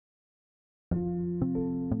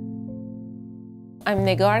I'm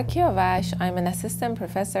Negar Kiyavash. I'm an assistant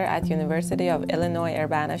professor at University of Illinois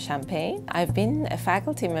Urbana-Champaign. I've been a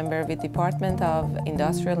faculty member with Department of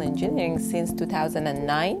Industrial Engineering since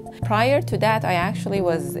 2009. Prior to that, I actually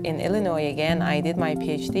was in Illinois again. I did my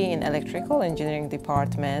PhD in Electrical Engineering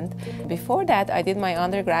Department. Before that, I did my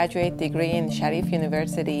undergraduate degree in Sharif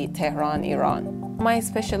University, Tehran, Iran. My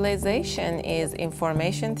specialization is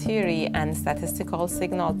information theory and statistical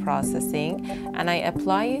signal processing, and I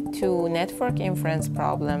apply it to network inference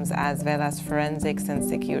problems as well as forensics and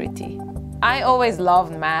security. I always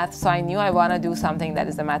loved math, so I knew I want to do something that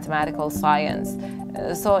is a mathematical science.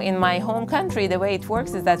 So in my home country, the way it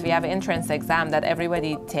works is that we have an entrance exam that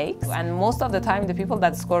everybody takes, and most of the time the people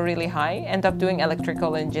that score really high end up doing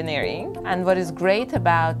electrical engineering. And what is great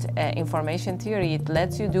about information theory, it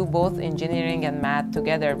lets you do both engineering and math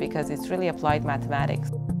together because it's really applied mathematics.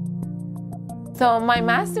 So my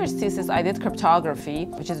master's thesis, I did cryptography,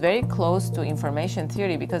 which is very close to information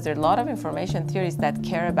theory because there are a lot of information theories that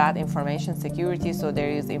care about information security. So there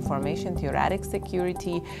is information theoretic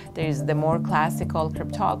security, there is the more classical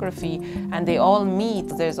cryptography, and they all meet.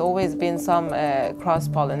 There's always been some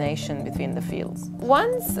cross-pollination between the fields.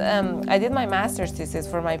 Once I did my master's thesis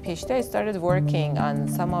for my PhD, I started working on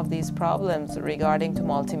some of these problems regarding to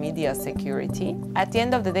multimedia security. At the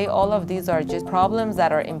end of the day, all of these are just problems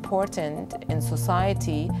that are important in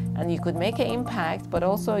society, and you could make an impact, but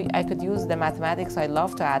also I could use the mathematics I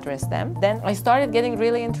love to address them. Then I started getting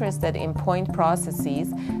really interested in point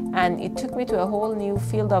processes, and it took me to a whole new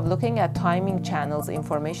field of looking at timing channels,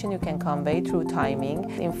 information you can convey through timing.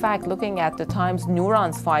 In fact, looking at the times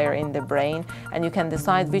neurons fire in the brain, and you can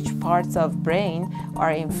decide which parts of brain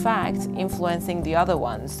are in fact influencing the other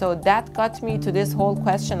ones. So that got me to this whole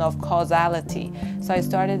question of causality. So I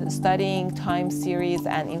started studying time series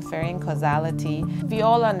and inferring causality. We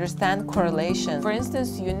all understand correlation. For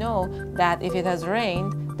instance, you know that if it has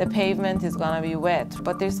rained, the pavement is gonna be wet,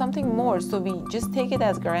 but there's something more. So we just take it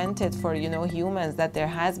as granted for humans that there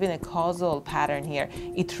has been a causal pattern here.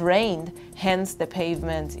 It rained, hence the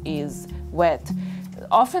pavement is wet.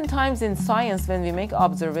 Oftentimes in science, when we make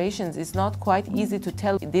observations, it's not quite easy to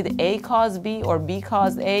tell, did A cause B or B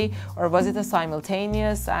cause A, or was it a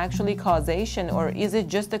simultaneous actually causation, or is it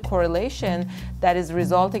just a correlation that is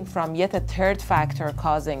resulting from yet a third factor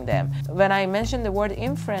causing them? When I mention the word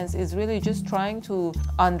inference, is really just trying to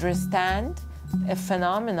understand a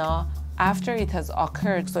phenomena after it has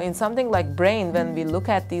occurred. So in something like brain, when we look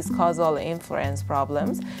at these causal inference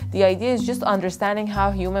problems, the idea is just understanding how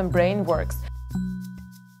human brain works.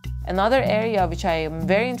 Another area which I am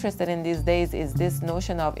very interested in these days is this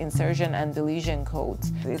notion of insertion and deletion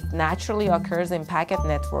codes. It naturally occurs in packet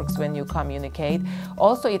networks when you communicate.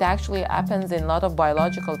 Also, it actually happens in a lot of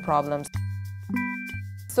biological problems.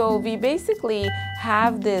 So we basically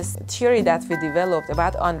have this theory that we developed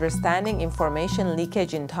about understanding information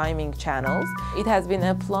leakage in timing channels. It has been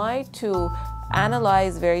applied to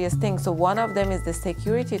analyze various things. So one of them is the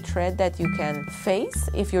security threat that you can face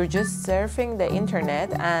if you're just surfing the internet,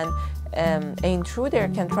 and an intruder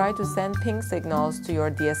can try to send ping signals to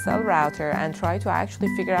your DSL router and try to actually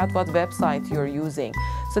figure out what website you're using.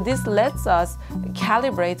 So this lets us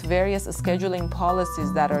calibrate various scheduling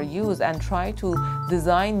policies that are used and try to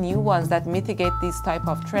design new ones that mitigate these type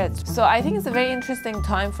of threats. So I think it's a very interesting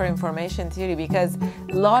time for information theory because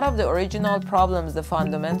a lot of the original problems, the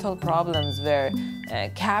fundamental problems, were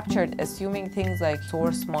captured assuming things like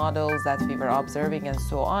source models that we were observing and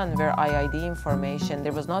so on, were IID information.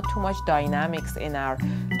 There was not too much dynamics in our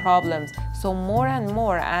problems. So more and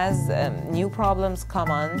more as new problems come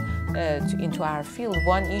on into our field,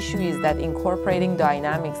 one issue is that incorporating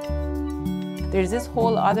dynamics. There's this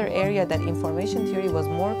whole other area that information theory was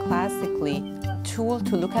more classically tool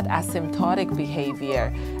to look at asymptotic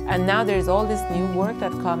behavior. And now there's all this new work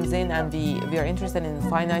that comes in, and we are interested in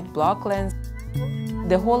finite block lengths.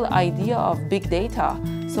 The whole idea of big data.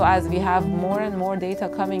 So as we have more and more data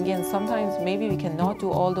coming in, sometimes maybe we cannot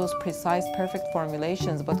do all those precise, perfect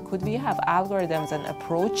formulations, but could we have algorithms and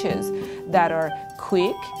approaches that are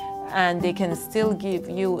quick and they can still give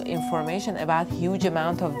you information about huge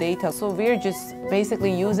amount of data? So we're just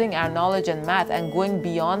basically using our knowledge and math and going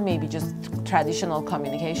beyond maybe just traditional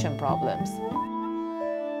communication problems.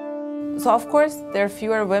 So of course there are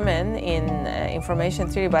fewer women in information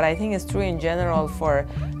theory, but I think it's true in general for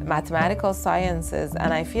mathematical sciences,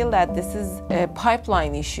 and I feel that this is a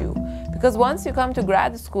pipeline issue. Because once you come to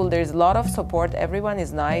grad school, there's a lot of support, everyone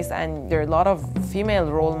is nice, and there are a lot of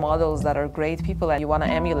female role models that are great people and you want to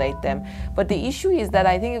emulate them. But the issue is that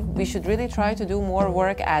I think we should really try to do more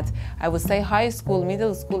work at, I would say, high school,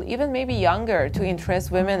 middle school, even maybe younger, to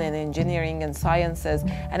interest women in engineering and sciences.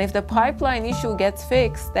 And if the pipeline issue gets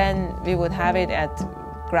fixed, then we would have it at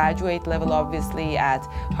graduate level, obviously, at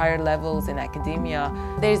higher levels in academia.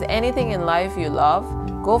 If there's anything in life you love,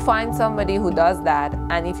 go find somebody who does that,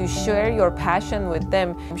 and if you share your passion with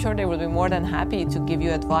them, I'm sure they will be more than happy to give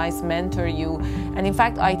you advice, mentor you. And in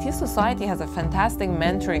fact, IT Society has a fantastic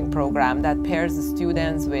mentoring program that pairs the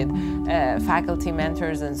students with faculty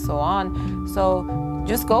mentors and so on. So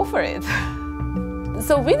just go for it.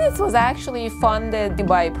 So WITHITS was actually funded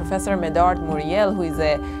by Professor Medard Muriel, who is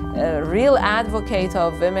a real advocate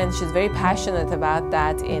of women. She's very passionate about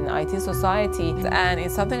that in IT Society, and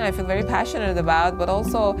it's something I feel very passionate about, but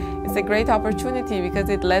also it's a great opportunity because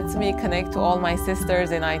it lets me connect to all my sisters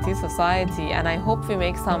in IT Society, and I hope we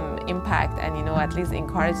make some impact and, you know, at least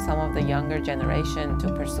encourage some of the younger generation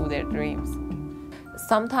to pursue their dreams.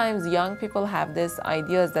 Sometimes young people have these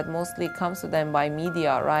ideas that mostly comes to them by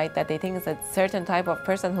media, right? That they think it's a certain type of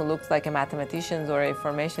person who looks like a mathematician or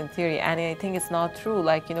information theory, and I think it's not true.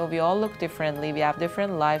 Like, you know, we all look differently, we have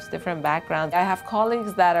different lives, different backgrounds. I have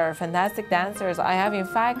colleagues that are fantastic dancers. I have, in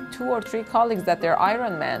fact, 2 or 3 colleagues that they're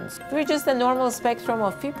Ironmans. We're just a normal spectrum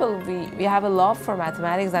of people. We have a love for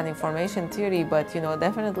mathematics and information theory, but, you know,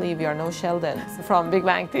 definitely we are no Sheldons from Big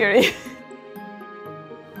Bang Theory.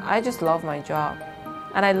 I just love my job.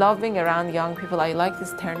 And I love being around young people. I like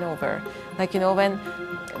this turnover. Like, you know, when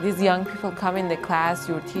these young people come in the class,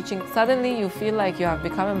 you're teaching, suddenly you feel like you have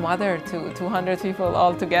become a mother to 200 people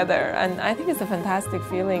all together. And I think it's a fantastic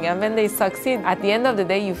feeling. And when they succeed, at the end of the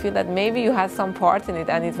day, you feel that maybe you had some part in it,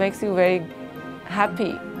 and it makes you very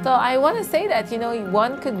happy. So I want to say that, you know,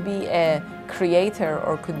 one could be a creator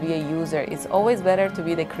or could be a user. It's always better to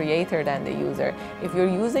be the creator than the user. If you're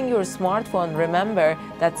using your smartphone, remember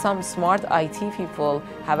that some smart IT people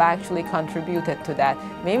have actually contributed to that.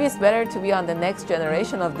 Maybe it's better to be on the next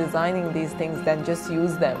generation of designing these things than just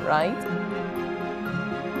use them, right?